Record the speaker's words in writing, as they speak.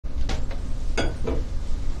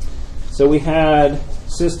So we had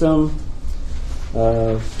system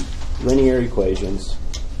of linear equations.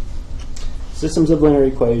 Systems of linear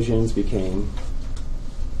equations became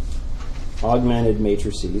augmented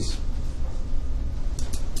matrices.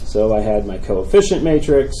 So I had my coefficient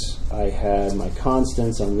matrix, I had my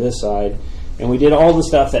constants on this side, and we did all the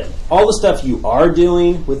stuff you are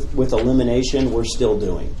doing with elimination, we're still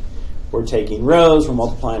doing. We're taking rows, we're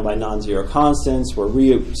multiplying by non-zero constants,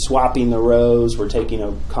 we're swapping the rows, we're taking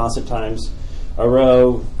a constant times a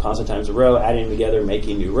row, adding them together,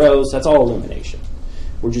 making new rows. That's all elimination.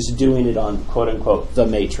 We're just doing it on, quote unquote, the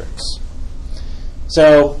matrix.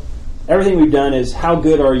 So everything we've done is how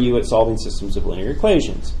good are you at solving systems of linear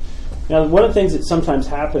equations? Now, one of the things that sometimes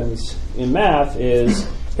happens in math is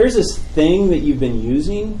here's this thing that you've been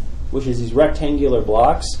using, which is these rectangular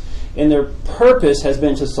blocks, and their purpose has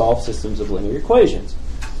been to solve systems of linear equations.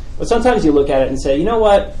 But sometimes you look at it and say, you know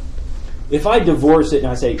what? If I divorce it and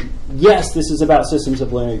I say, yes, this is about systems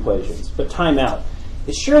of linear equations, but time out.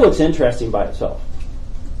 It sure looks interesting by itself.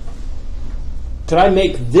 Could I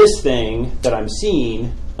make this thing that I'm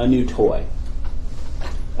seeing a new toy?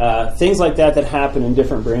 Things like that happen in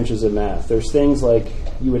different branches of math. There's things like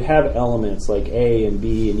you would have elements like A and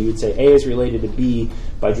B, and you would say A is related to B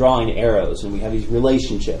by drawing arrows, and we have these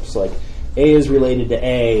relationships. Like A is related to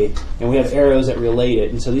A, and we have arrows that relate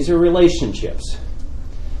it, and so these are relationships.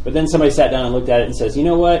 But then somebody sat down and looked at it and says, you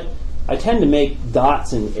know what? I tend to make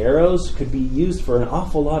dots and arrows could be used for an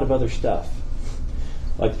awful lot of other stuff,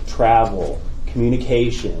 like travel,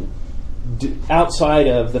 communication, outside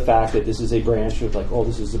of the fact that this is a branch of like, oh,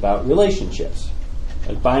 this is about relationships,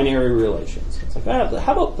 like binary relations. It's like,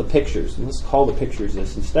 how about the pictures? And let's call the pictures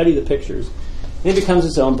this and study the pictures. And it becomes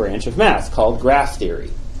its own branch of math called graph theory.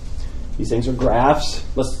 These things are graphs.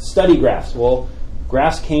 Let's study graphs. Well,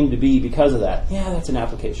 graphs came to be because of that. Yeah, that's an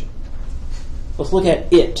application. Let's look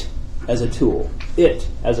at it as a tool, it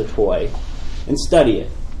as a toy, and study it.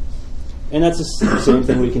 And that's the same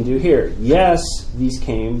thing we can do here. Yes, these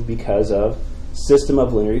came because of system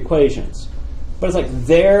of linear equations. But it's like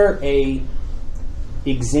they're a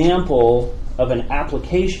example of an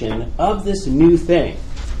application of this new thing.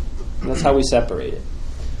 And that's how we separate it.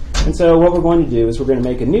 And so what we're going to do is we're going to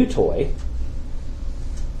make a new toy,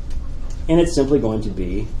 and it's simply going to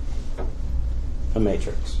be a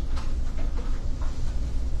matrix.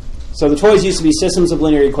 So the toys used to be systems of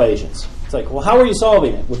linear equations. It's like, well, how are you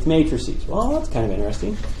solving it? With matrices. Well, that's kind of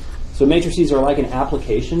interesting. So matrices are like an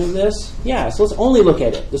application of this? Yeah, so let's only look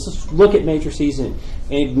at it. Let's just look at matrices and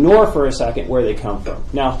ignore for a second where they come from.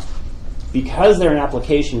 Now, because they're an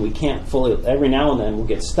application, we can't fully, every now and then we'll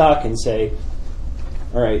get stuck and say,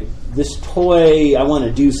 all right, this toy, I want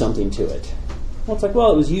to do something to it. Well, it's like,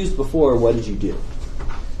 well, it was used before. What did you do?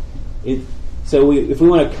 So if we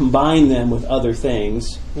want to combine them with other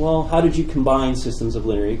things, well, how did you combine systems of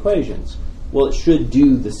linear equations? Well, it should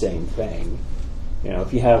do the same thing. You know,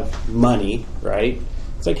 if you have money, right?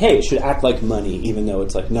 It's like, hey, it should act like money, even though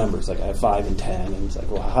it's like numbers. Like I have 5 and 10, and it's like,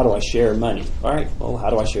 well, how do I share money? All right, well, how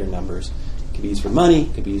do I share numbers? It could be used for money.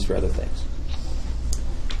 It could be used for other things.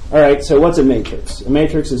 All right, so what's a matrix? A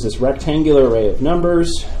matrix is this rectangular array of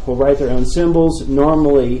numbers. We'll write their own symbols.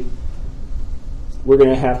 Normally, we're going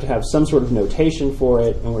to have some sort of notation for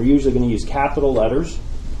it, and we're usually going to use capital letters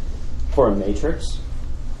for a matrix.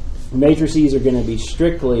 Matrices are going to be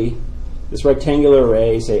strictly this rectangular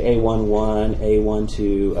array, say A11,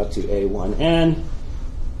 A12, up to A1n,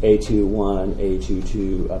 A21,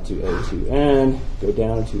 A22, up to A2n, go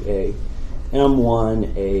down to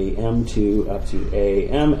AM1, AM2, up to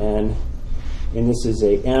AMn, and this is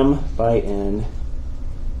a M by N,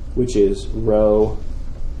 which is row,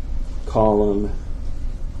 column,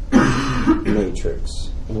 matrix,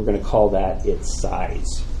 and we're going to call that its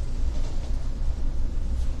size.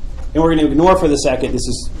 And we're going to ignore for the second, this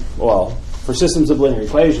is, well, for systems of linear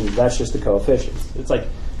equations, that's just a coefficient. It's like,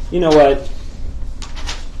 you know what,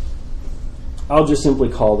 I'll just simply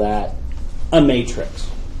call that a matrix.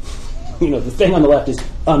 You know, the thing on the left is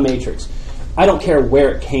a matrix. I don't care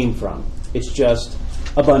where it came from. It's just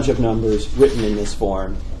a bunch of numbers written in this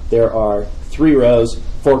form. There are 3 rows,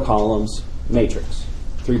 4 columns, matrix,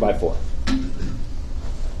 3 by 4.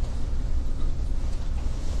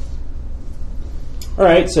 All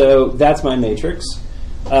right, so that's my matrix.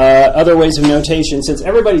 Other ways of notation, since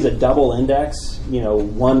everybody's a double index, you know,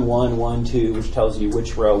 1, 1, 1, 2, which tells you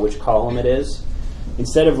which row, which column it is.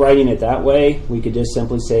 Instead of writing it that way, we could just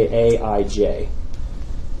simply say Aij.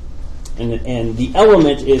 And the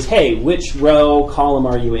element is, hey, which row, column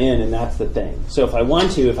are you in? And that's the thing. So if I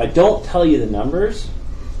want to, if I don't tell you the numbers,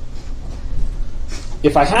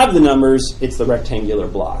 if I have the numbers, it's the rectangular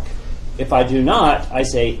block. If I do not, I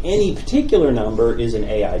say any particular number is an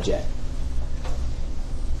Aij.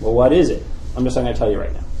 Well, what is it? I'm just going to tell you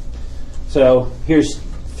right now. So here's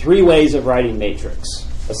 3 ways of writing matrix.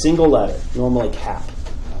 A single letter, normally cap.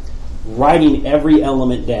 Writing every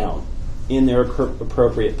element down in their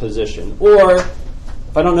appropriate position. Or,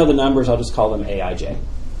 if I don't know the numbers, I'll just call them Aij.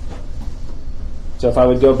 So if I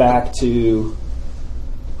would go back to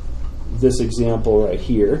this example right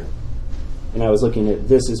here, and I was looking at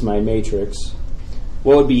this as my matrix,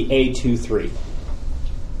 what would be A23?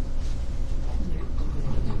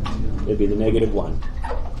 It'd be the -1.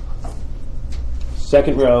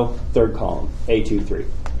 Second row, third column, A23.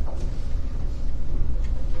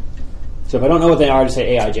 So if I don't know what they are, I just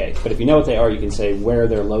say Aij. But if you know what they are, you can say where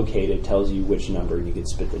they're located tells you which number, and you can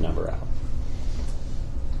spit the number out.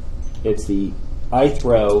 It's the ith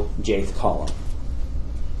row, jth column.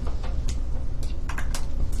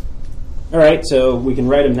 All right, so we can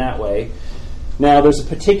write them that way. Now, there's a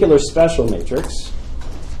particular special matrix.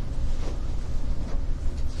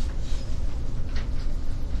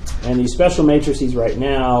 And these special matrices right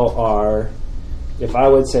now are, if I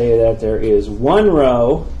would say that there is 1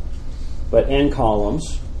 row, but n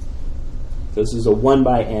columns, this is a 1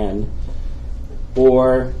 by n,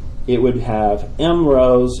 or it would have m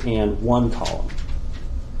rows and 1 column.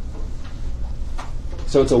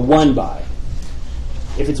 So it's a 1 by.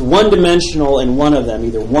 If it's one-dimensional in one of them,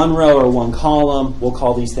 either 1 row or 1 column, we'll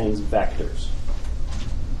call these things vectors.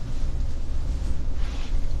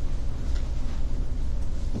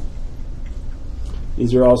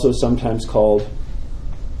 These are also sometimes called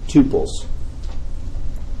tuples.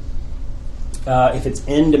 If it's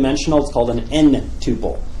n-dimensional, it's called an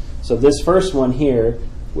n-tuple. So this first one here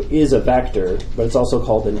is a vector, but it's also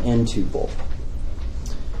called an n-tuple.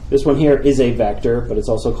 This one here is a vector, but it's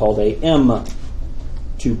also called a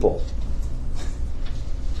m-tuple,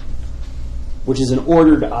 which is an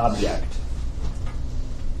ordered object.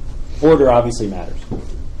 Order obviously matters.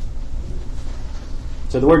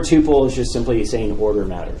 So the word tuple is just simply saying order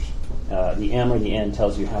matters. The m or the n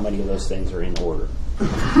tells you how many of those things are in order.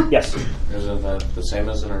 Yes? Isn't that the same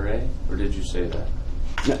as an array? Or did you say that?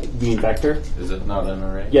 No, you mean vector? Is it not an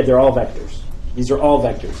array? Yeah, they're all vectors. These are all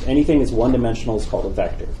vectors. Anything that's one-dimensional is called a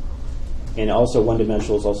vector. And also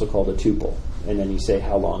one-dimensional is also called a tuple. And then you say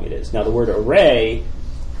how long it is. Now the word array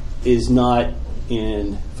is not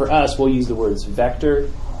in, for us, we'll use the words vector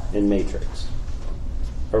and matrix.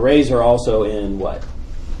 Arrays are also in what?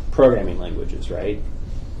 Programming languages, right?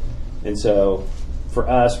 And so for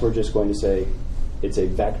us, we're just going to say it's a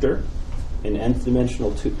vector. An nth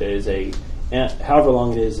dimensional is a, however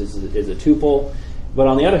long it is a tuple. But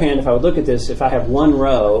on the other hand, if I would look at this, if I have 1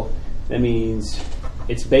 row, that means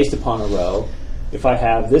it's based upon a row. If I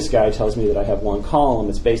have this guy tells me that I have 1 column,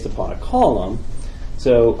 it's based upon a column.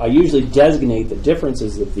 So I usually designate the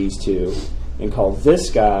differences of these two and call this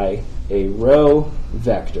guy a row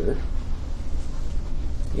vector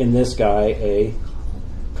and this guy a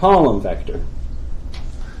column vector.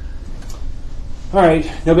 All right,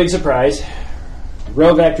 no big surprise.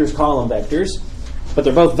 Row vectors, column vectors, but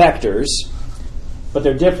they're both vectors, but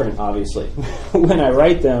they're different, obviously. When I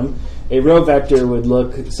write them, a row vector would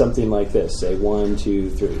look something like this, say 1, 2,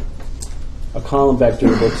 3. A column vector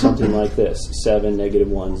would look something like this, 7,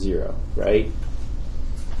 -1, 0, right?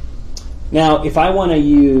 Now, if I want to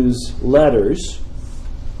use letters,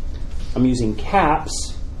 I'm using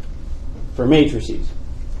caps for matrices.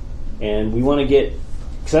 And we want to get,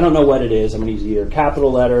 because I don't know what it is, I'm going to use either a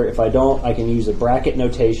capital letter. If I don't, I can use a bracket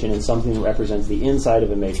notation and something that represents the inside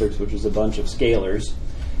of a matrix, which is a bunch of scalars.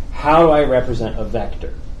 How do I represent a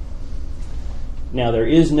vector? Now, there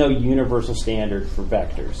is no universal standard for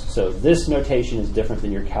vectors. So this notation is different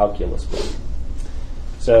than your calculus book.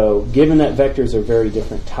 So given that vectors are very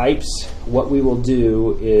different types, what we will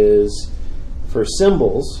do is, for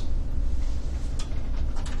symbols,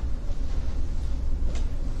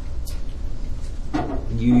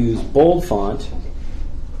 you use bold font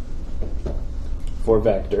for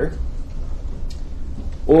vector,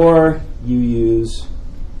 or you use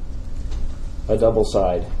a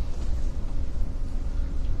double-side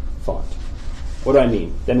font. What do I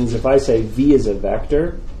mean? That means if I say V is a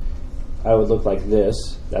vector, I would look like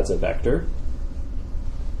this. That's a vector.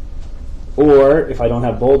 Or if I don't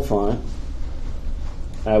have bold font,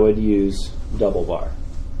 I would use double bar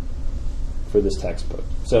for this textbook.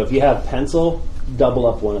 So if you have pencil, double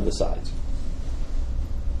up one of the sides.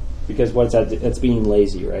 Because what's that? That's being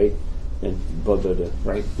lazy, right? And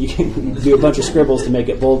right? You can do a bunch of scribbles to make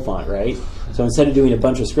it bold font, right? So instead of doing a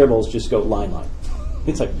bunch of scribbles, just go line line.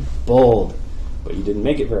 It's like bold, but you didn't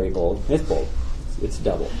make it very bold. It's bold. it's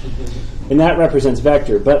double. And that represents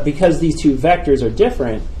vector. But because these two vectors are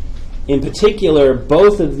different, in particular,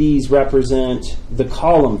 both of these represent the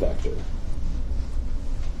column vector.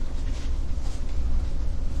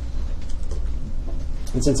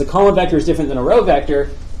 And since a column vector is different than a row vector,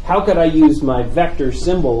 how could I use my vector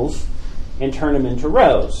symbols and turn them into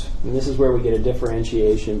rows? And this is where we get a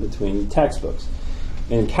differentiation between textbooks.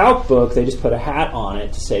 In Calc book, they just put a hat on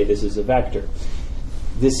it to say this is a vector.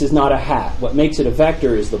 This is not a hat. What makes it a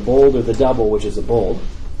vector is the bold or the double, which is a bold,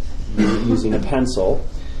 using a pencil.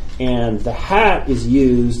 And the hat is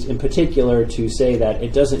used in particular to say that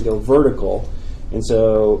it doesn't go vertical. And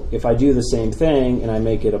so if I do the same thing and I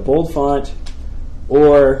make it a bold font,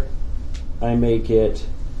 or I make it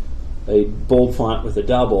a bold font with a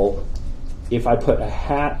double, if I put a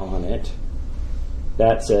hat on it,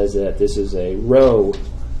 that says that this is a row.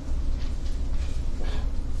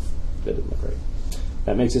 That didn't look right.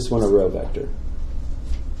 That makes this one a row vector.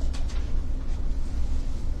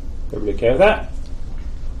 Everybody okay with that?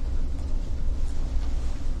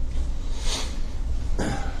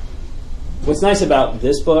 What's nice about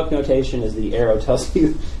this book notation is the arrow tells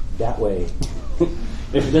you that way.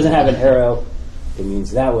 If it doesn't have an arrow, it means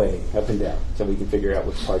that way, up and down. So we can figure out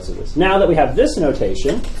which parts of this. Now that we have this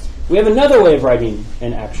notation, we have another way of writing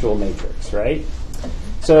an actual matrix, right?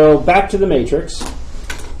 So back to the matrix.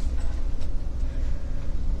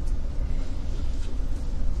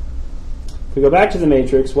 If we go back to the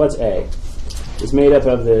matrix, what's A? It's made up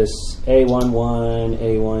of this A11,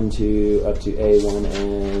 A12, up to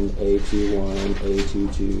A1n, A21,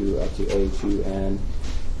 A22, up to A2n,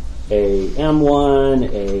 AM1,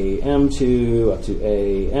 AM2, up to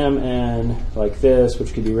AMN, like this,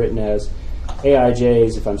 which could be written as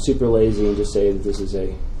AIJs if I'm super lazy and just say that this is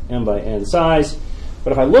a m by n size.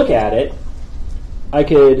 But if I look at it, I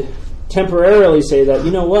could temporarily say that,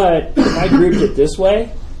 you know what, if I grouped it this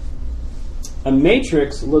way, a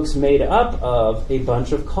matrix looks made up of a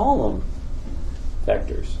bunch of column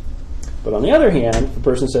vectors. But on the other hand, if a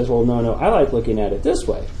person says, well, no, I like looking at it this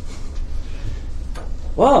way.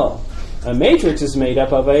 Well, a matrix is made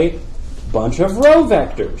up of a bunch of row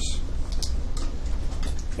vectors.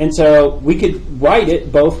 And so we could write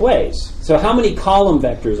it both ways. So how many column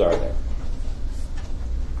vectors are there?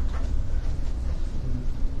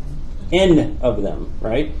 N of them,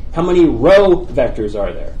 right? How many row vectors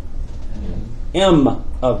are there? M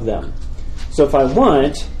of them. So if I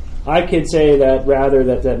want, I could say that rather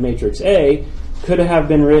that matrix A could have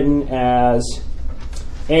been written as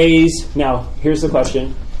A's. Now, here's the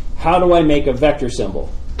question. How do I make a vector symbol?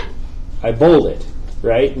 I bold it,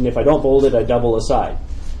 right? And if I don't bold it, I double aside.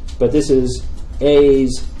 But this is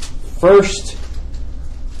A's first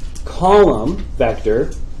column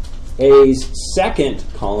vector, A's second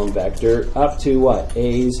column vector, up to what?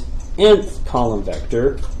 A's nth column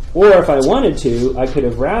vector. Or if I wanted to, I could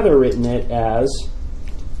have rather written it as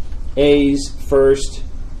A's first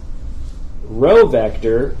row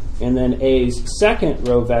vector, and then A's second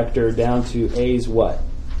row vector down to A's what?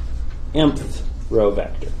 Mth row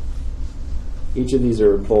vector. Each of these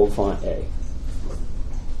are bold font A.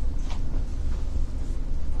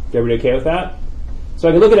 Everybody okay with that? So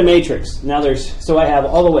I can look at a matrix. Now so I have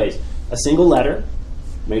all the ways. A single letter,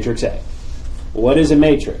 matrix A. What is a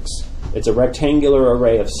matrix? It's a rectangular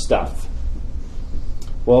array of stuff.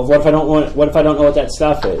 Well, what if I don't know what that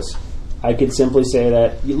stuff is? I could simply say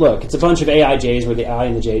that, look, it's a bunch of AIJs where the I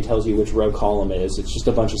and the J tells you which row column it is. It's just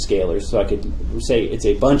a bunch of scalars. So I could say it's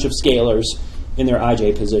a bunch of scalars in their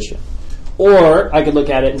IJ position. Or I could look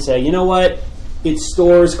at it and say, you know what? It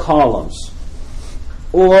stores columns.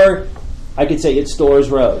 Or I could say it stores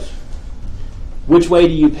rows. Which way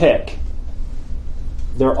do you pick?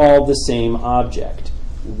 They're all the same object.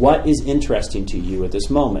 What is interesting to you at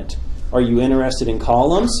this moment? Are you interested in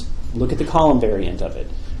columns? Look at the column variant of it.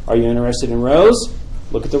 Are you interested in rows?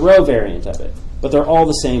 Look at the row variant of it. But they're all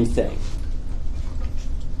the same thing.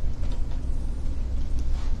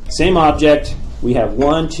 Same object. We have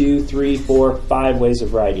 1, 2, 3, 4, 5 ways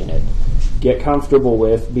of writing it. Get comfortable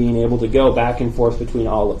with being able to go back and forth between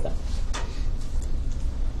all of them.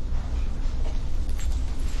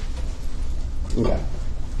 Okay.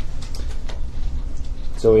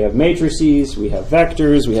 So we have matrices, we have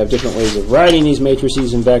vectors, we have different ways of writing these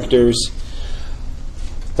matrices and vectors.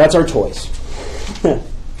 That's our toys.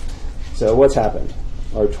 So what's happened?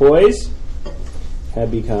 Our toys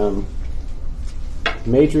have become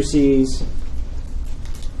matrices,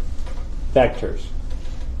 vectors.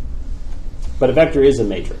 But a vector is a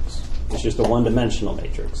matrix. It's just a one-dimensional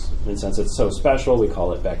matrix. And since it's so special, we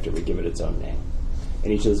call it vector. We give it its own name.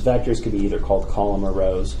 And each of those vectors could be either called column or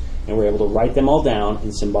rows. And we're able to write them all down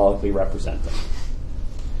and symbolically represent them.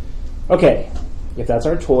 Okay, if that's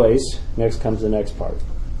our toys, next comes the next part.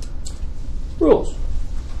 Rules.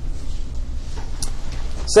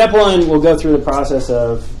 Step one, we'll go through the process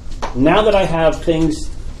of, now that I have things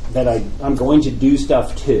that I'm going to do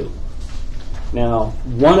stuff to. Now,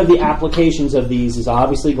 one of the applications of these is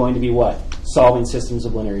obviously going to be what? Solving systems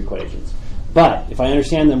of linear equations. But if I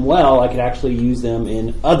understand them well, I could actually use them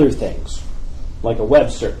in other things, like a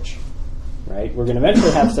web search, right? We're going to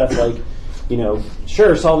eventually have stuff like,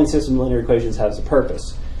 sure, solving systems of linear equations has a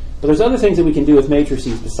purpose. But there's other things that we can do with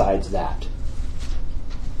matrices besides that.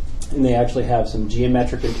 And they actually have some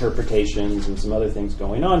geometric interpretations and some other things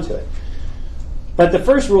going on to it. But the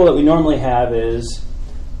first rule that we normally have is,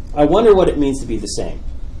 I wonder what it means to be the same.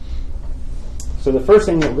 So the first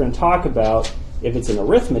thing that we're going to talk about, if it's an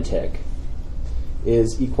arithmetic,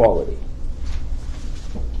 is equality.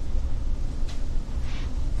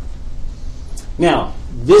 Now,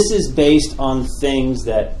 this is based on things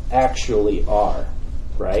that actually are,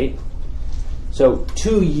 right? So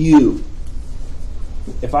to you,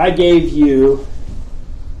 if I gave you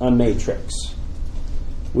a matrix,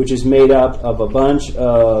 which is made up of a bunch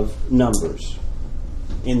of numbers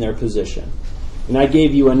in their position, and I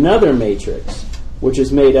gave you another matrix, which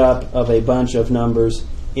is made up of a bunch of numbers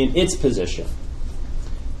in its position,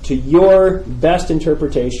 to your best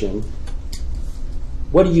interpretation,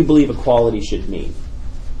 what do you believe equality should mean?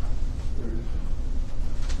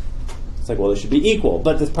 It's like, well, it should be equal.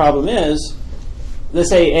 But the problem is, let's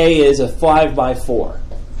say A is a 5 by 4.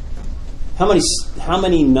 How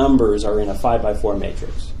many numbers are in a 5 by 4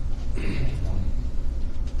 matrix?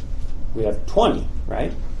 We have 20,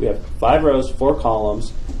 right? We have 5 rows, 4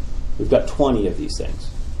 columns. We've got 20 of these things.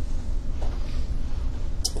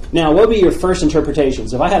 Now, what would be your first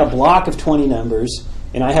interpretations? If I had a block of 20 numbers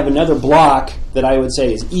and I have another block that I would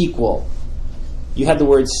say is equal, you had the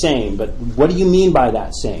word same, but what do you mean by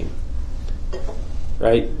that same?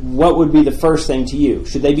 Right? What would be the first thing to you?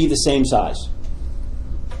 Should they be the same size?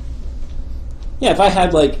 Yeah, if I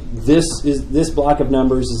had like this block of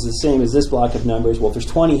numbers is the same as this block of numbers, well, if there's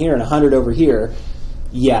 20 here and 100 over here,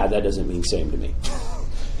 yeah, that doesn't mean same to me.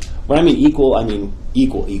 When I mean equal, I mean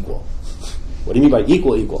equal. What do you mean by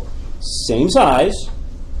equal? Same size,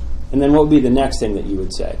 and then what would be the next thing that you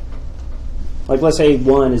would say? Like, let's say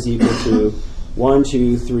 1 is equal to 1,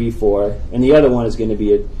 2, 3, 4, and the other one is going to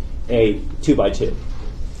be a 2 by 2.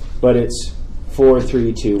 But it's 4,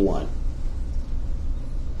 3, 2, 1.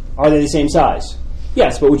 Are they the same size?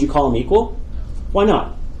 Yes, but would you call them equal? Why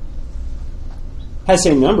not? Has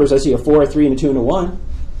same numbers. I see a 4, a 3, and a 2, and a 1.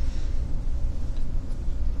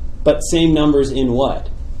 But same numbers in what?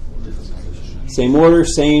 Same order,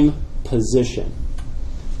 same position.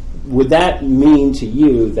 Would that mean to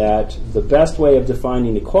you that the best way of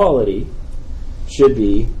defining equality should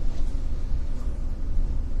be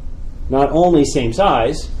not only same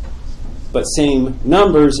size, but same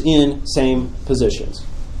numbers in same positions?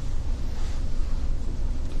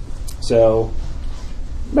 So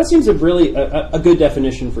that seems a really a good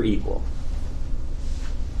definition for equal.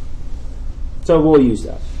 So we'll use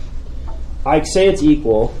that. I say it's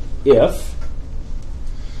equal if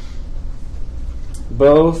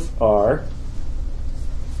both are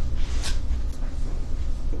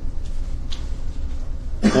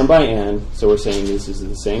n by n, so we're saying this is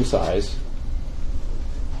the same size,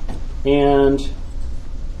 and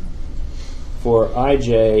for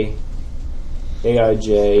ij,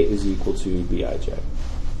 aij is equal to bij.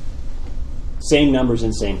 Same numbers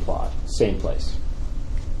in same plot, same place.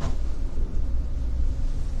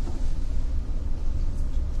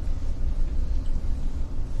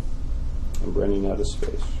 I'm running out of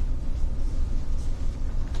space.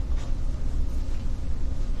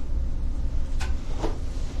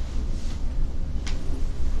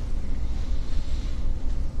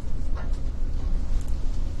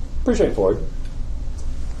 Pretty straightforward.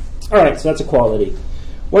 All right, so that's equality.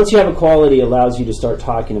 Once you have equality, it allows you to start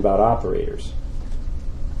talking about operators.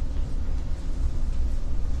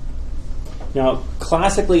 Now,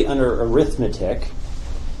 classically under arithmetic,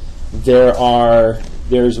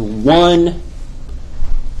 there's one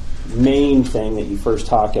main thing that you first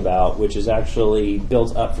talk about, which is actually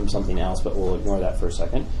built up from something else, but we'll ignore that for a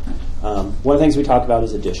second. One of the things we talk about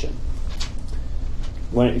is addition.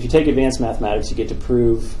 If you take advanced mathematics, you get to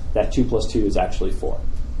prove that 2 plus 2 is actually 4.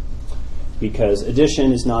 Because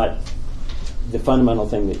addition is not the fundamental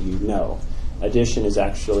thing that you know. Addition is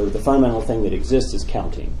actually the fundamental thing that exists is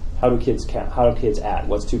counting. How do kids count? How do kids add?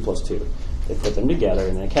 What's 2 plus 2? They put them together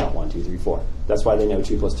and they count 1, 2, 3, 4. That's why they know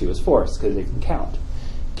 2 plus 2 is 4. It's because they can count.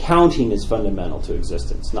 Counting is fundamental to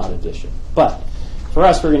existence, not addition. But for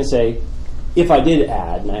us, we're going to say, if I did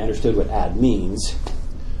add, and I understood what add means,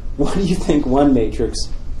 what do you think one matrix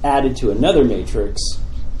added to another matrix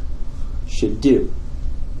should do?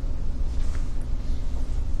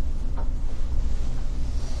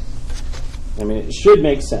 I mean, it should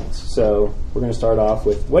make sense. So we're going to start off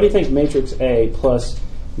with, what do you think matrix A plus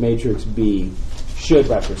matrix B should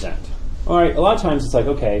represent? All right, a lot of times it's like,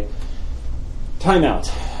 okay, time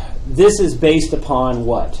out. This is based upon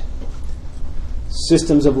what?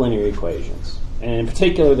 Systems of linear equations, and in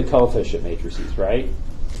particular the coefficient matrices, right?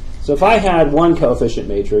 So if I had one coefficient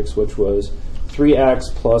matrix, which was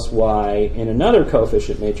 3x plus y, and another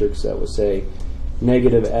coefficient matrix that was, say,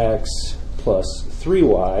 negative x plus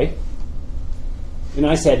 3y, and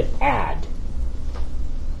I said add.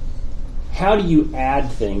 How do you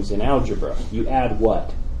add things in algebra? You add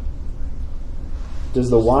what? Does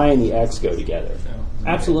the y and the x go together? No.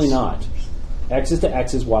 Absolutely not. X is to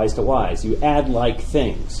x's, y is to y's. You add like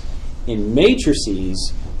things. In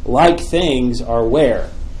matrices, like things are where?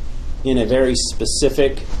 In a very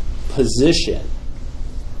specific position.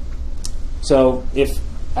 So if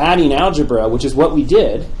adding algebra, which is what we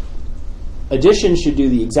did, addition should do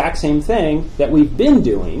the exact same thing that we've been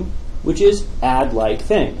doing, which is add like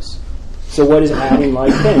things. So what is adding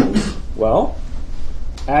like things? Well,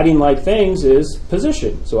 adding like things is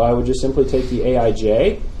position. So I would just simply take the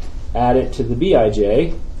aij, add it to the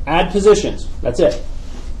bij, add positions. That's it.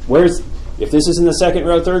 If this is in the second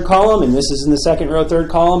row, third column, and this is in the second row, third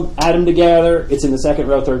column, add them together, it's in the second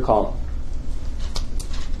row, third column.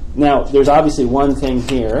 Now, there's obviously one thing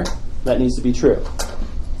here that needs to be true.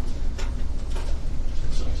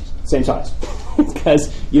 Same size.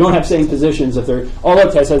 Because you don't have same positions if they're, oh,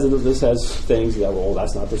 look, this has things that, well,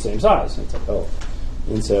 that's not the same size. It's like, oh.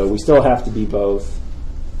 And so we still have to be both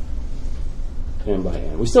n by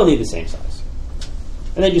n. We still need the same size.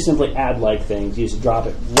 And then you simply add like things. You just drop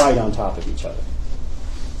it right on top of each other.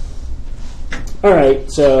 All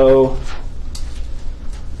right, so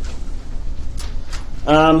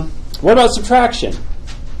what about subtraction?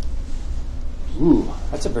 Ooh,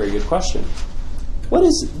 that's a very good question. What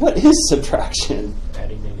is subtraction?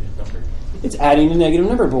 Adding negative number. It's adding a negative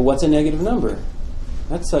number, but what's a negative number?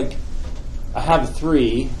 That's like, I have a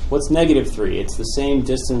 3. What's negative 3? It's the same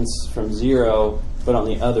distance from 0, but on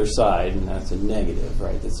the other side, and that's a negative,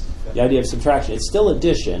 right? That's the idea of subtraction. It's still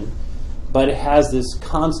addition, but it has this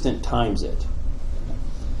constant times it.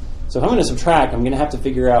 So if I'm going to subtract, I'm going to have to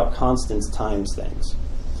figure out constants times things.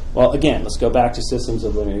 Well, again, let's go back to systems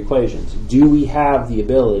of linear equations. Do we have the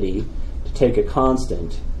ability to take a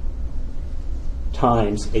constant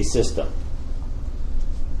times a system?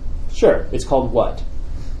 Sure. It's called what?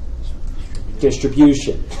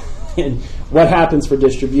 Distribution. And what happens for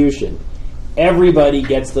distribution? Everybody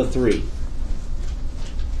gets the 3.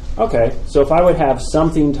 Okay, so if I would have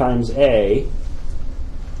something times A,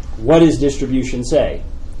 what does distribution say?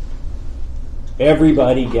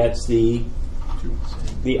 Everybody gets the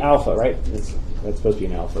alpha, right? That's supposed to be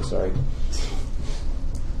an alpha, sorry.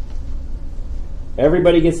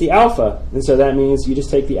 Everybody gets the alpha. And so that means you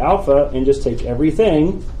just take the alpha and just take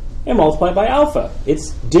everything and multiply by alpha.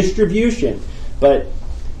 It's distribution. But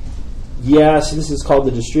yes, this is called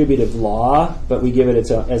the distributive law, but we give it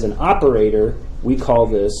as an operator. We call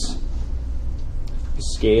this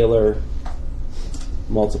scalar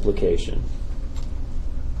multiplication,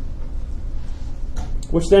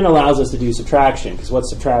 which then allows us to do subtraction. Because what's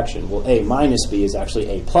subtraction? Well, A minus B is actually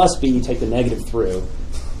A plus B. You take the negative through,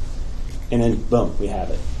 and then boom, we have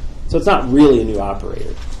it. So it's not really a new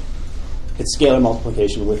operator. It's scalar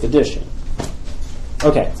multiplication with addition.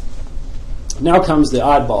 Okay, now comes the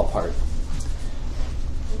oddball part.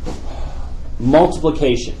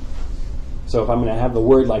 Multiplication. So if I'm going to have a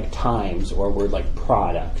word like times or a word like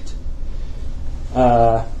product,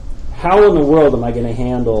 how in the world am I going to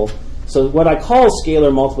handle? So what I call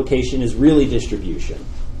scalar multiplication is really distribution,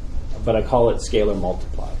 but I call it scalar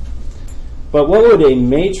multiply. But what would a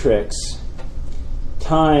matrix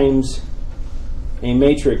times a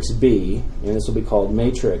matrix be? And this will be called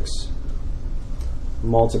matrix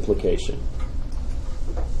multiplication.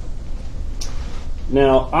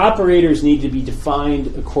 Now, operators need to be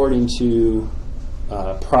defined according to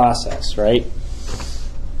process, right?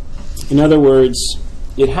 In other words,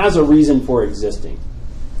 it has a reason for existing.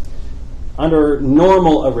 Under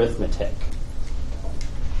normal arithmetic,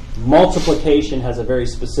 multiplication has a very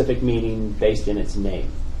specific meaning based in its name.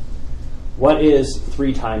 What is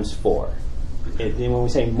 3 times 4? When we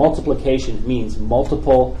say multiplication, it means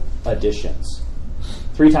multiple additions.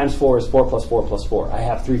 3 times 4 is 4 plus 4 plus 4. I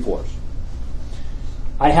have 3 4s.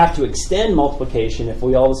 I have to extend multiplication if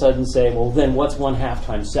we all of a sudden say, well, then what's 1/2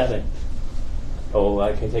 times 7? Oh,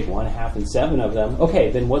 I can take 1/2 and 7 of them.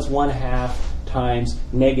 Okay, then what's 1/2 times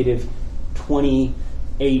negative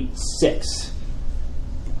 28 6.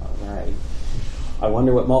 All right. I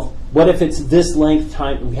wonder what if it's this length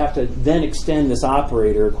time? We have to then extend this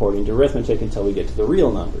operator according to arithmetic until we get to the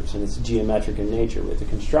real numbers, and it's geometric in nature. We have to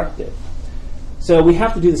construct it. So we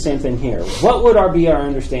have to do the same thing here. What would be our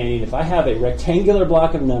understanding if I have a rectangular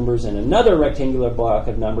block of numbers and another rectangular block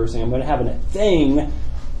of numbers, and I'm going to have a thing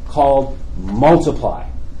called multiply?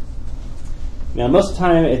 Now, most of the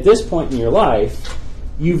time, at this point in your life,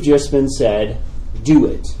 you've just been said, do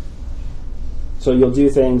it. So you'll do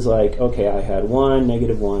things like, okay, I had 1,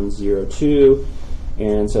 -1, 0, 2,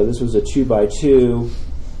 and so this was a 2 by 2,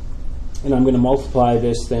 and I'm going to multiply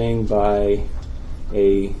this thing by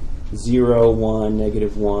a 0, 1,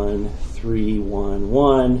 -1, 3, 1,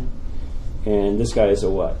 1, and this guy is a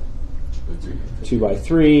what? 2 by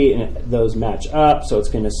 3, and those match up, so it's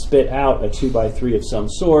going to spit out a 2 by 3 of some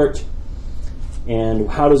sort. And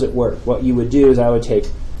how does it work? What you would do is I would take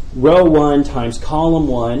row 1 times column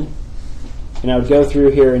 1, and I would go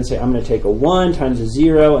through here and say I'm going to take a 1 times a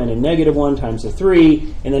 0 and a -1 times a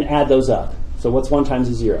 3, and then add those up. So what's 1 times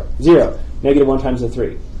a 0? 0. -1 times a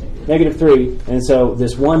 3. -3. And so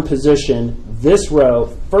this one position, this row,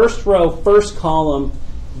 first column,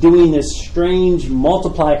 doing this strange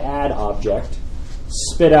multiply add object,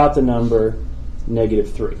 spit out the number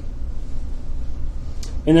 -3.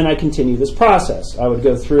 And then I continue this process. I would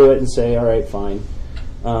go through it and say, all right, fine.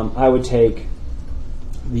 I would take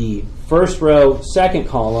the first row, second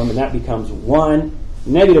column, and that becomes 1,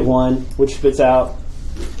 -1, which spits out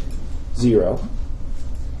 0.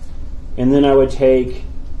 And then I would take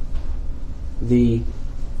the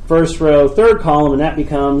first row, third column, and that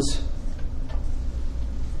becomes,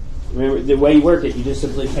 remember the way you work it, you just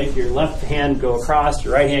simply take your left hand, go across,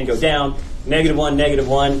 your right hand, go down, -1,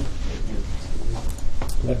 -1.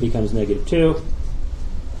 That becomes -2.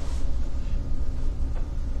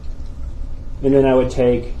 And then I would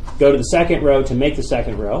go to the second row to make the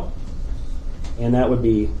second row. And that would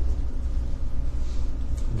be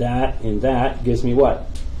that, and that gives me what?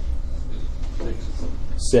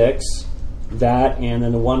 6. That, and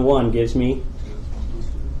then the 1, 1 gives me,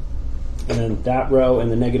 and then that row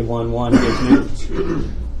and the -1, 1 gives me.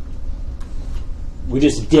 We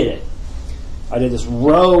just did it. I did this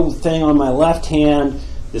row thing on my left hand,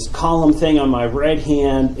 this column thing on my right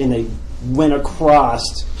hand, and they went across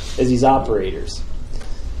as these operators.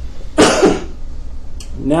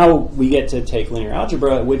 Now we get to take linear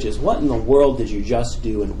algebra, which is what in the world did you just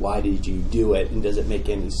do and why did you do it, and does it make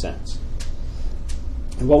any sense?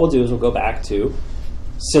 And what we'll do is we'll go back to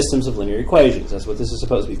systems of linear equations. That's what this is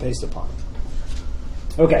supposed to be based upon.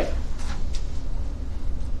 Okay.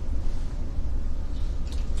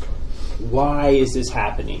 Why is this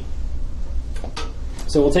happening?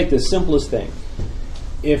 So we'll take the simplest thing.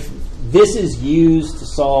 If this is used to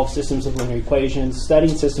solve systems of linear equations,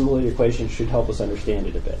 studying systems of linear equations should help us understand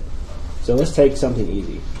it a bit. So let's take something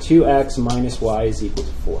easy. 2x minus y is equal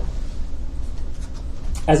to 4.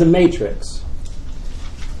 As a matrix,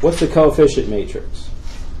 what's the coefficient matrix?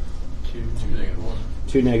 2, -1.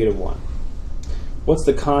 2, -1. What's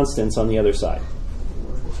the constants on the other side?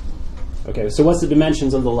 Okay, so what's the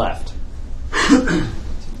dimensions of the left?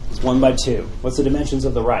 It's 1 by 2. What's the dimensions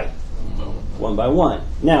of the right? 1 by 1.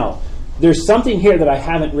 Now, there's something here that I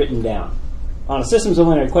haven't written down. On a systems of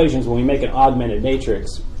linear equations, when we make an augmented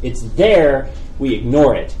matrix, it's there, we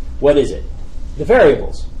ignore it. What is it? The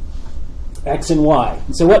variables, x and y.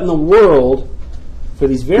 And so what in the world, for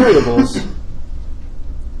these variables,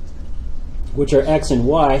 which are x and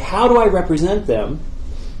y, how do I represent them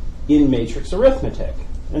in matrix arithmetic?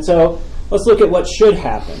 And so let's look at what should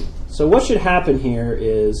happen. So what should happen here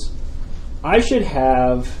is I should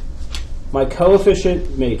have my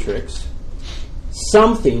coefficient matrix,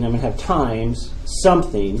 something, I'm going to have times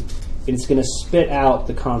something, and it's going to spit out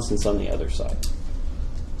the constants on the other side.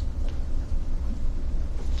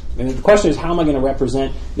 And the question is, how am I going to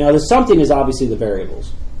represent? Now, the something is obviously the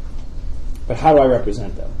variables, but how do I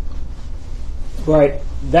represent them? Right,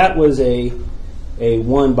 that was a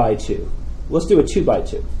 1 by 2. Let's do a 2 by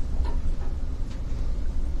 2.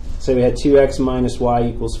 So we had 2x minus y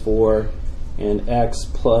equals 4, and x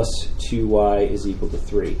plus 2y is equal to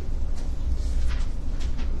 3.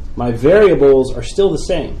 My variables are still the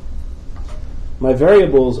same. My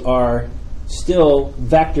variables are still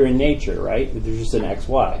vector in nature, right? There's just an x,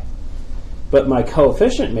 y. But my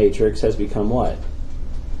coefficient matrix has become what?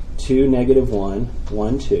 2, -1,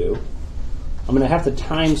 1, 2. I'm going to have to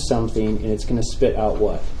times something, and it's going to spit out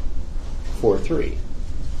what? 4, 3.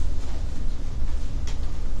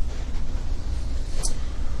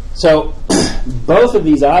 So both of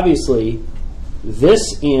these obviously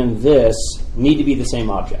this and this need to be the same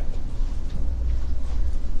object.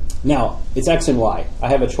 Now, it's x and y. I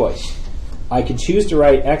have a choice. I could choose to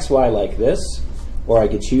write xy like this, or I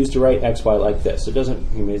could choose to write xy like this. It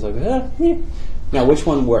doesn't, you may like, Now, which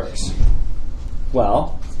one works?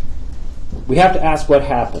 Well, we have to ask what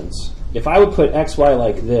happens. If I would put xy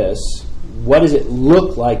like this, what does it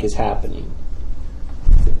look like is happening?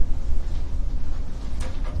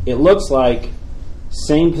 It looks like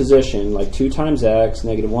same position, like 2 times x,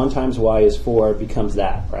 negative 1 times y is 4, becomes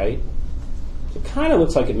that, right? It kind of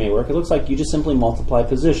looks like it may work. It looks like you just simply multiply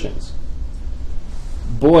positions.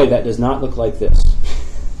 Boy, that does not look like this.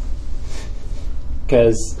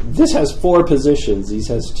 Because this has 4 positions, these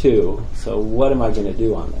has 2. So what am I going to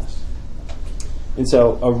do on this? And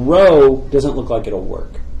so a row doesn't look like it'll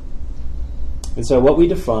work. And so what we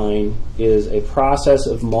define is a process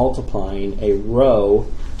of multiplying a row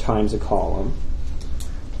times a column.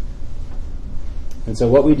 And so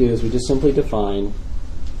what we do is we just simply define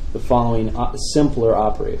the following simpler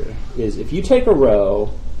operator. Is if you take a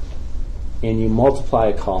row and you multiply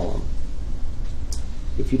a column,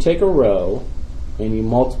 if you take a row and you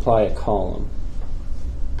multiply a column,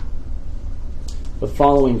 the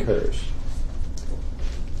following occurs.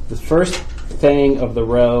 The first thing of the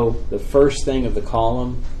row, the first thing of the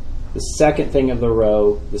column, the second thing of the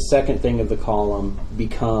row, the second thing of the column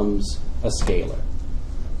becomes a scalar.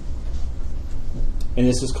 And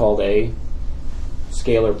this is called a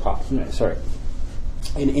scalar product,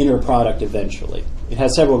 an inner product eventually. It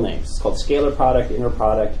has several names. It's called scalar product, inner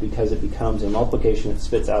product, because it becomes a multiplication that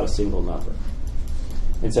spits out a single number.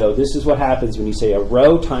 And so this is what happens when you say a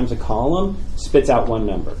row times a column spits out one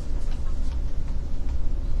number.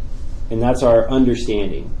 And that's our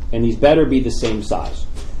understanding. And these better be the same size.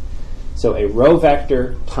 So a row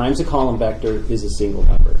vector times a column vector is a single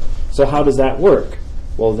number. So how does that work?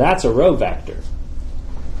 Well, that's a row vector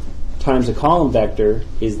times a column vector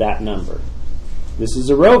is that number. This is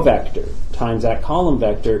a row vector times that column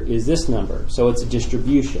vector is this number. So it's a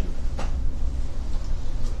distribution.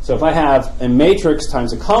 So if I have a matrix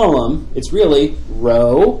times a column, it's really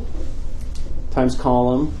row times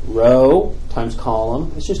column, row times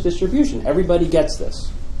column. It's just distribution. Everybody gets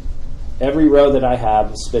this. Every row that I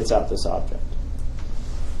have spits out this object.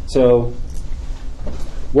 So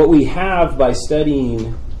what we have by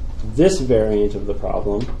studying this variant of the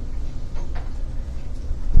problem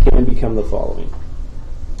can become the following.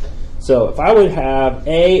 So if I would have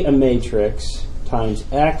A, a matrix, times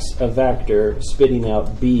X, a vector, spitting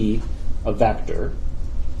out B, a vector.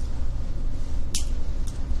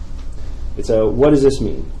 And so what does this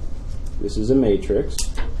mean? This is a matrix.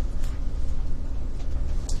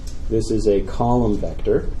 This is a column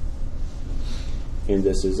vector. And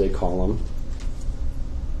this is a column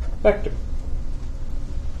vector.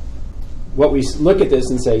 What we look at this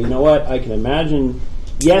and say, you know what, I can imagine,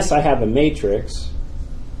 yes, I have a matrix,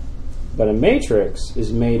 but a matrix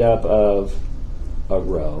is made up of a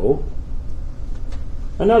row,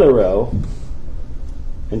 another row,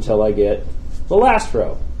 until I get the last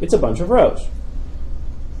row. It's a bunch of rows.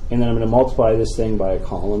 And then I'm going to multiply this thing by a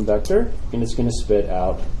column vector, and it's going to spit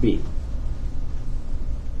out B.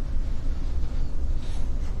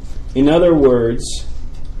 In other words,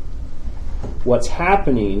 what's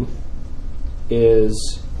happening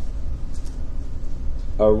is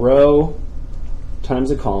a row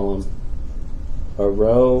times a column, a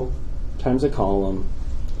row times a column,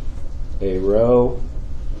 a row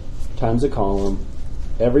times a column.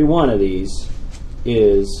 Every one of these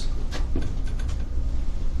is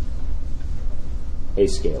a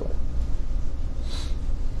scalar.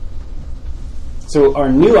 So our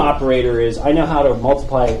new operator is, I know how to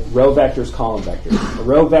multiply row vectors, column vectors. A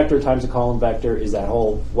row vector times a column vector is that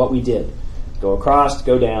whole, what we did. Go across,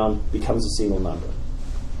 go down, becomes a single number.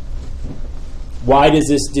 Why does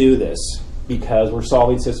this do this? Because we're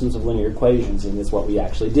solving systems of linear equations, and it's what we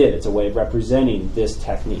actually did. It's a way of representing this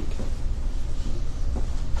technique.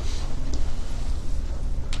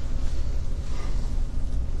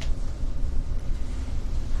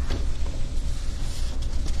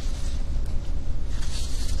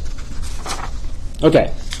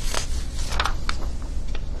 Okay.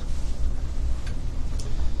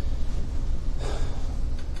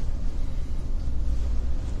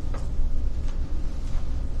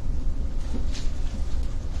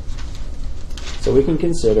 So we can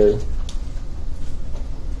consider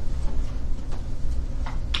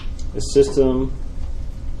a system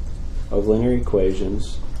of linear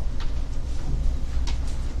equations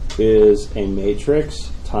is a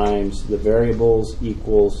matrix times the variables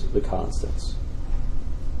equals the constants.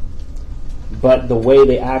 But the way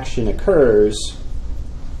the action occurs,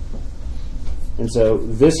 And so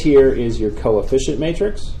this here is your coefficient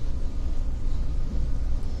matrix.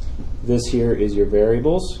 This here is your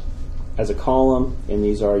variables as a column, and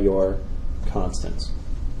these are your constants.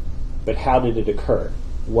 But how did it occur?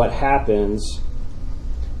 What happens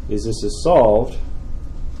is this is solved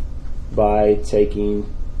by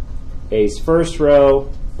taking A's first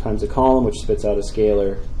row times a column, which spits out a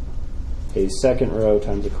scalar, A's second row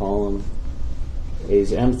times a column,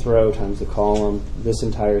 A's mth row times the column. This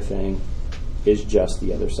entire thing is just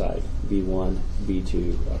the other side, B1,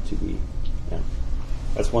 B2, up to Bn.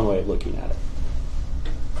 That's one way of looking at it.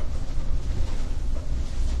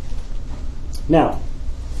 Now,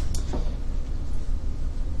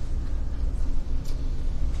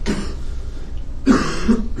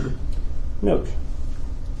 note,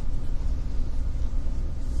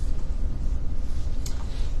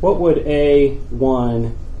 what would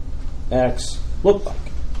A1x look like?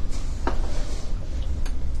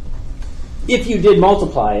 If you did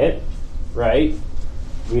multiply it, right,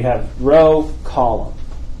 we have row, column,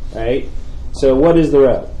 right? So what is the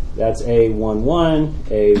row? That's A11,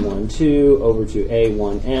 A12, over to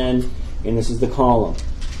A1n, and this is the column,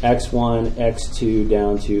 x1, x2,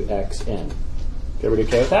 down to xn. Everybody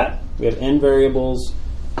okay with that? We have n variables,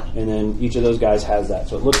 and then each of those guys has that.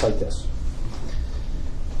 So it looks like this.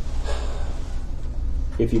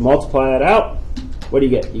 If you multiply that out, what do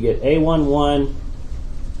you get? You get A11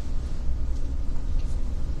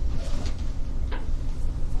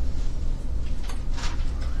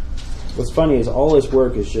 What's funny is all this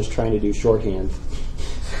work is just trying to do shorthand.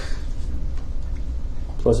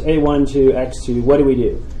 Plus A12, x2, what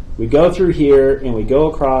do? We go through here, and we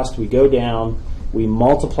go across, we go down, we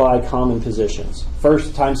multiply common positions.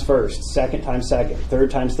 First times first, second times second,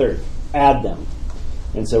 third times third. Add them.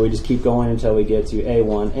 And so we just keep going until we get to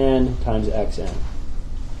A1n times xn.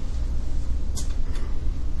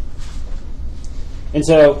 And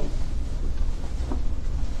so,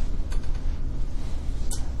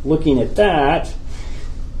 looking at that,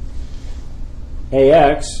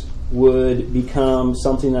 AX would become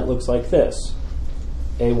something that looks like this.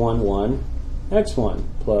 A11 x1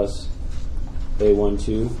 plus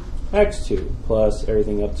A12 x2 plus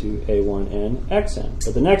everything up to A1n xn.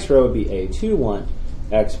 But the next row would be A21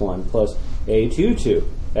 x1 plus A22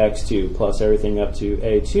 x2 plus everything up to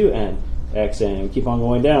A2n xn. We keep on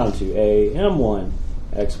going down to AM1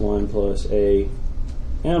 x1 plus AM2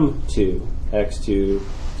 x2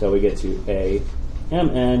 till we get to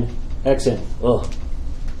AMN xn. Ugh.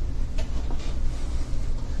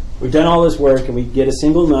 We've done all this work and we get a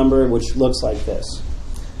single number which looks like this.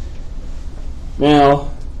 Now,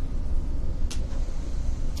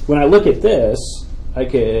 when I look at this, I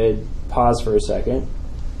could pause for a second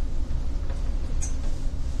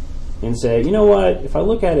and say, you know what, if I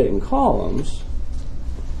look at it in columns,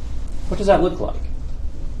 what does that look like?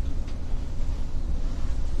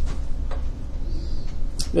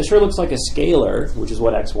 This sure looks like a scalar, which is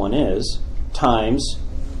what x1 is, times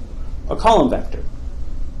a column vector.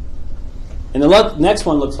 And the next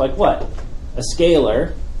one looks like what? A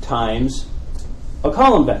scalar times a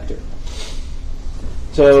column vector.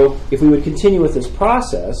 So if we would continue with this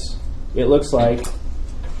process, it looks like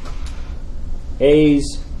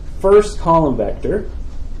A's first column vector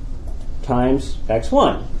times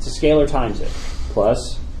x1. It's a scalar times it.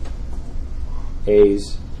 Plus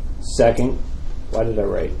A's second. Why did I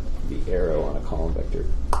write the arrow on a column vector?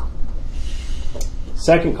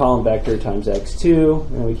 Second column vector times x2,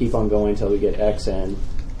 and we keep on going until we get xn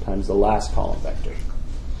times the last column vector.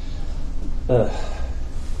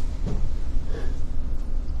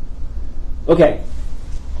 Okay.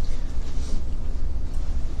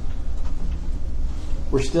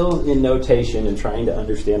 We're still in notation and trying to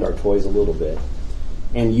understand our toys a little bit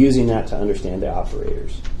and using that to understand the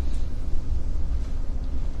operators.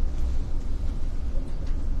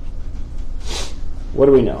 What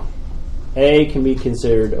do we know? A can be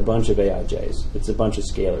considered a bunch of AIJs. It's a bunch of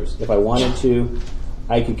scalars. If I wanted to,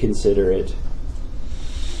 I could consider it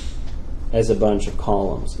as a bunch of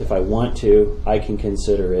columns. If I want to, I can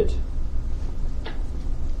consider it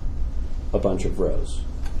a bunch of rows.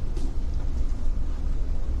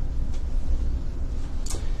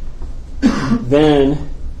 Then,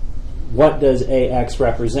 what does AX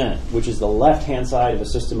represent? Which is the left-hand side of a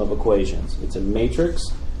system of equations. It's a matrix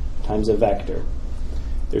times a vector.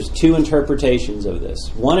 There's two interpretations of this.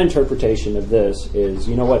 One interpretation of this is,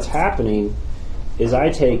 you know what's happening is I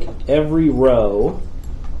take every row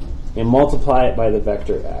and multiply it by the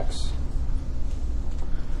vector x.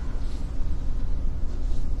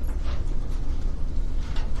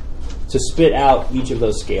 To spit out each of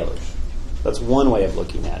those scalars. That's one way of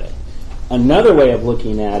looking at it. Another way of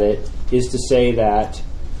looking at it is to say that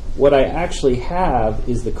what I actually have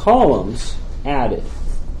is the columns added.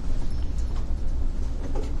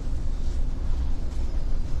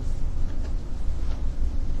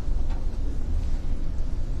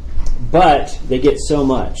 But they get so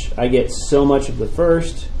much. I get so much of the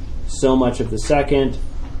first, so much of the second,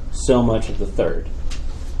 so much of the third.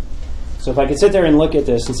 So if I could sit there and look at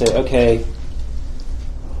this and say, okay,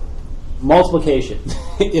 multiplication.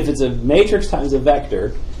 If it's a matrix times a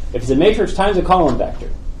vector, if it's a matrix times a column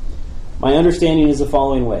vector, my understanding is the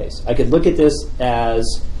following ways. I could look at this as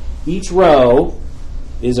each row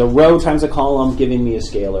is a row times a column giving me a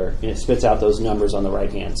scalar, and it spits out those numbers on the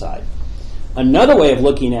right-hand side. Another way of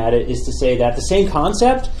looking at it is to say that the same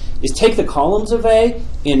concept is take the columns of A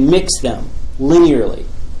and mix them linearly.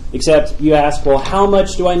 Except you ask, well, how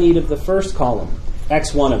much do I need of the first column?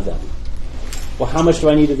 X1 of them. Well, how much do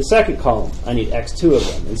I need of the second column? I need X2 of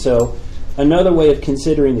them. And so another way of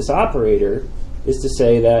considering this operator is to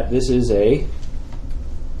say that this is a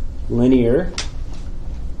linear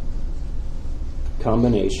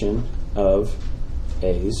combination of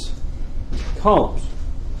A's columns.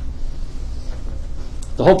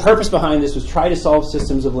 The whole purpose behind this was try to solve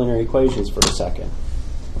systems of linear equations for a second.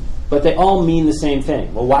 But they all mean the same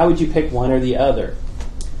thing. Well, why would you pick one or the other?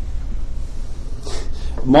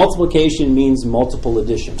 Multiplication means multiple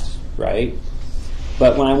additions, right?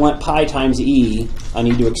 But when I want pi times e, I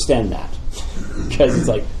need to extend that. Because it's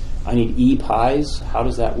like, I need e pi's. How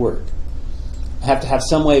does that work? I have to have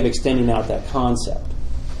some way of extending out that concept.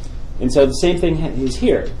 And so the same thing is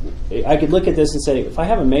here. I could look at this and say, if I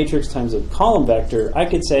have a matrix times a column vector, I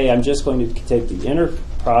could say I'm just going to take the inner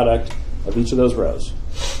product of each of those rows.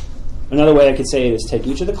 Another way I could say it is take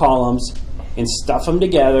each of the columns and stuff them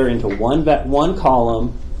together into one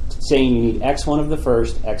column, saying you need x1 of the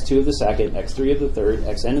first, x2 of the second, x3 of the third,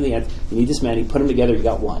 xn of the nth. You need this many. Put them together, you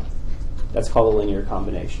got one. That's called a linear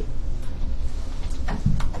combination.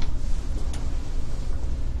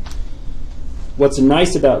 What's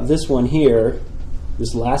nice about this one here,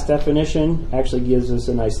 this last definition actually gives us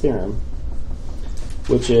a nice theorem,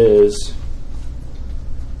 which is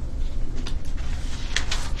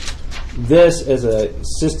this as a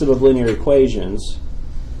system of linear equations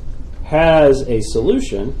has a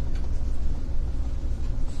solution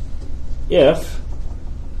if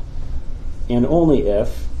and only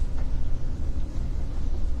if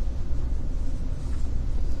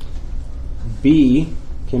B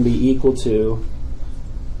can be equal to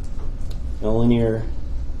a linear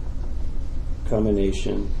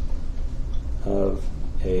combination of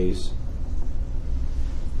A's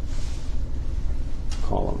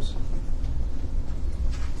columns.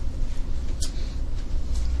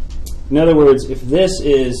 In other words, if this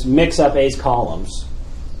is mix up A's columns,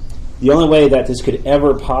 the only way that this could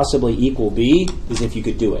ever possibly equal B is if you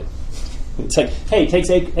could do it. It's like, hey,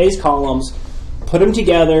 take A's columns, put them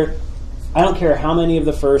together. I don't care how many of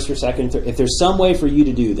the first or second, third. If there's some way for you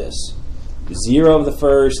to do this, 0 of the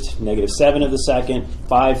first, -7 of the second,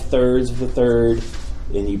 5/3 of the third,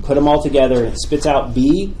 and you put them all together and it spits out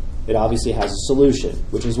B, it obviously has a solution,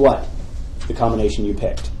 which is what? The combination you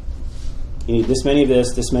picked. You need this many of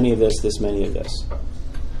this, this many of this, this many of this.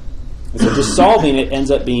 And so just solving it ends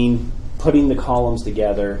up being putting the columns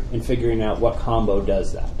together and figuring out what combo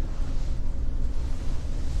does that.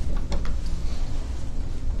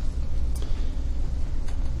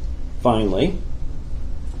 Finally,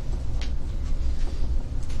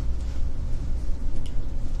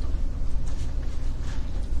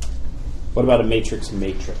 what about a matrix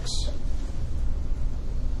matrix?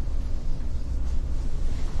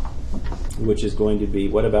 Which is going to be,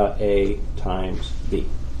 what about A times B?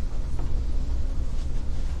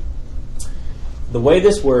 The way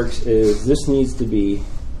this works is this needs to be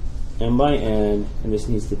m by n, and this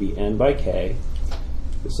needs to be n by k.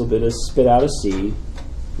 This will spit out a c,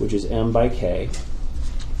 which is m by k.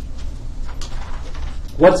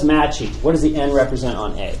 What's matching? What does the n represent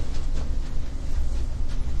on A?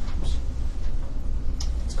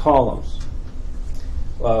 It's columns.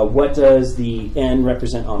 What does the n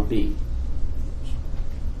represent on B?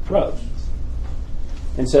 Rows.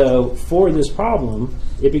 And so for this problem,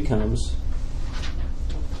 it becomes,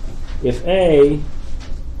 if A,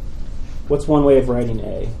 what's one way of writing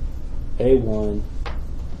A? A1,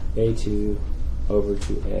 A2, over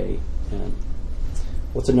to A(n).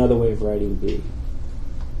 What's another way of writing B?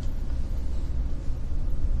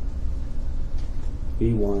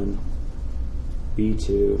 B1,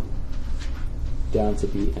 B2, down to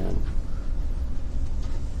Bn.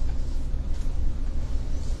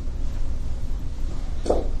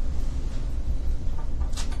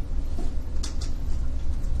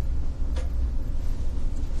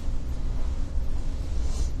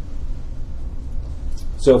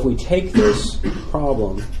 So if we take this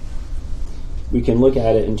problem, we can look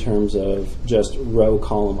at it in terms of just row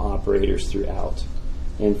column operators throughout.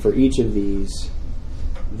 And for each of these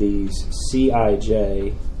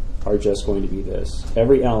Cij are just going to be this.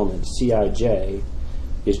 Every element, Cij,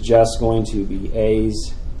 is just going to be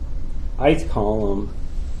A's ith column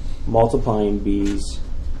multiplying B's.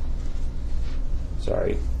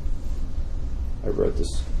 Sorry, I wrote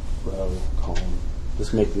this row column.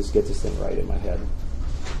 Let's get this thing right in my head.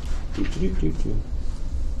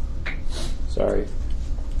 Sorry.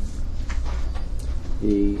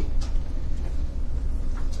 The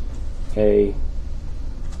A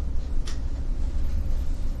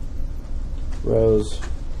rows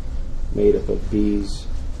made up of B's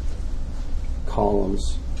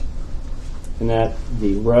columns, and that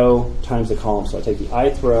the row times the column. So I take the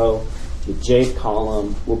ith row, the jth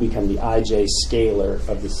column will become the ij scalar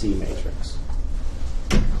of the C matrix,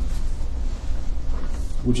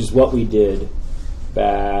 which is what we did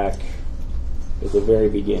back at the very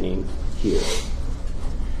beginning here.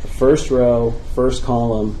 The first row, first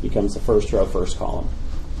column becomes the first row, first column.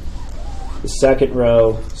 The second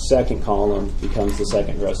row, second column becomes the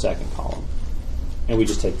second row, second column. And we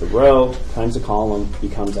just take the row times the column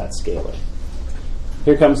becomes that scalar.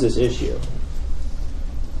 Here comes this issue.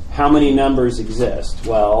 How many numbers exist?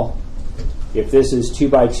 Well, if this is 2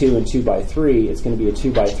 by 2 and 2 by 3, it's going to be a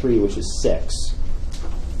 2 by 3, which is 6.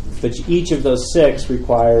 But each of those 6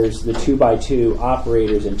 requires the 2 by 2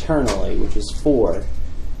 operators internally, which is 4.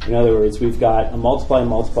 In other words, we've got a multiply,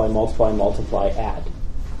 multiply, multiply, multiply, add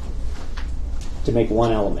to make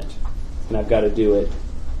one element. And I've got to do it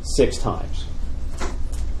 6 times.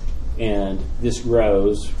 And this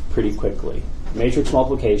grows pretty quickly. Matrix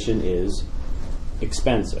multiplication is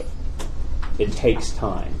expensive. It takes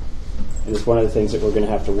time. And it's one of the things that we're going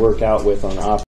to have to work out with on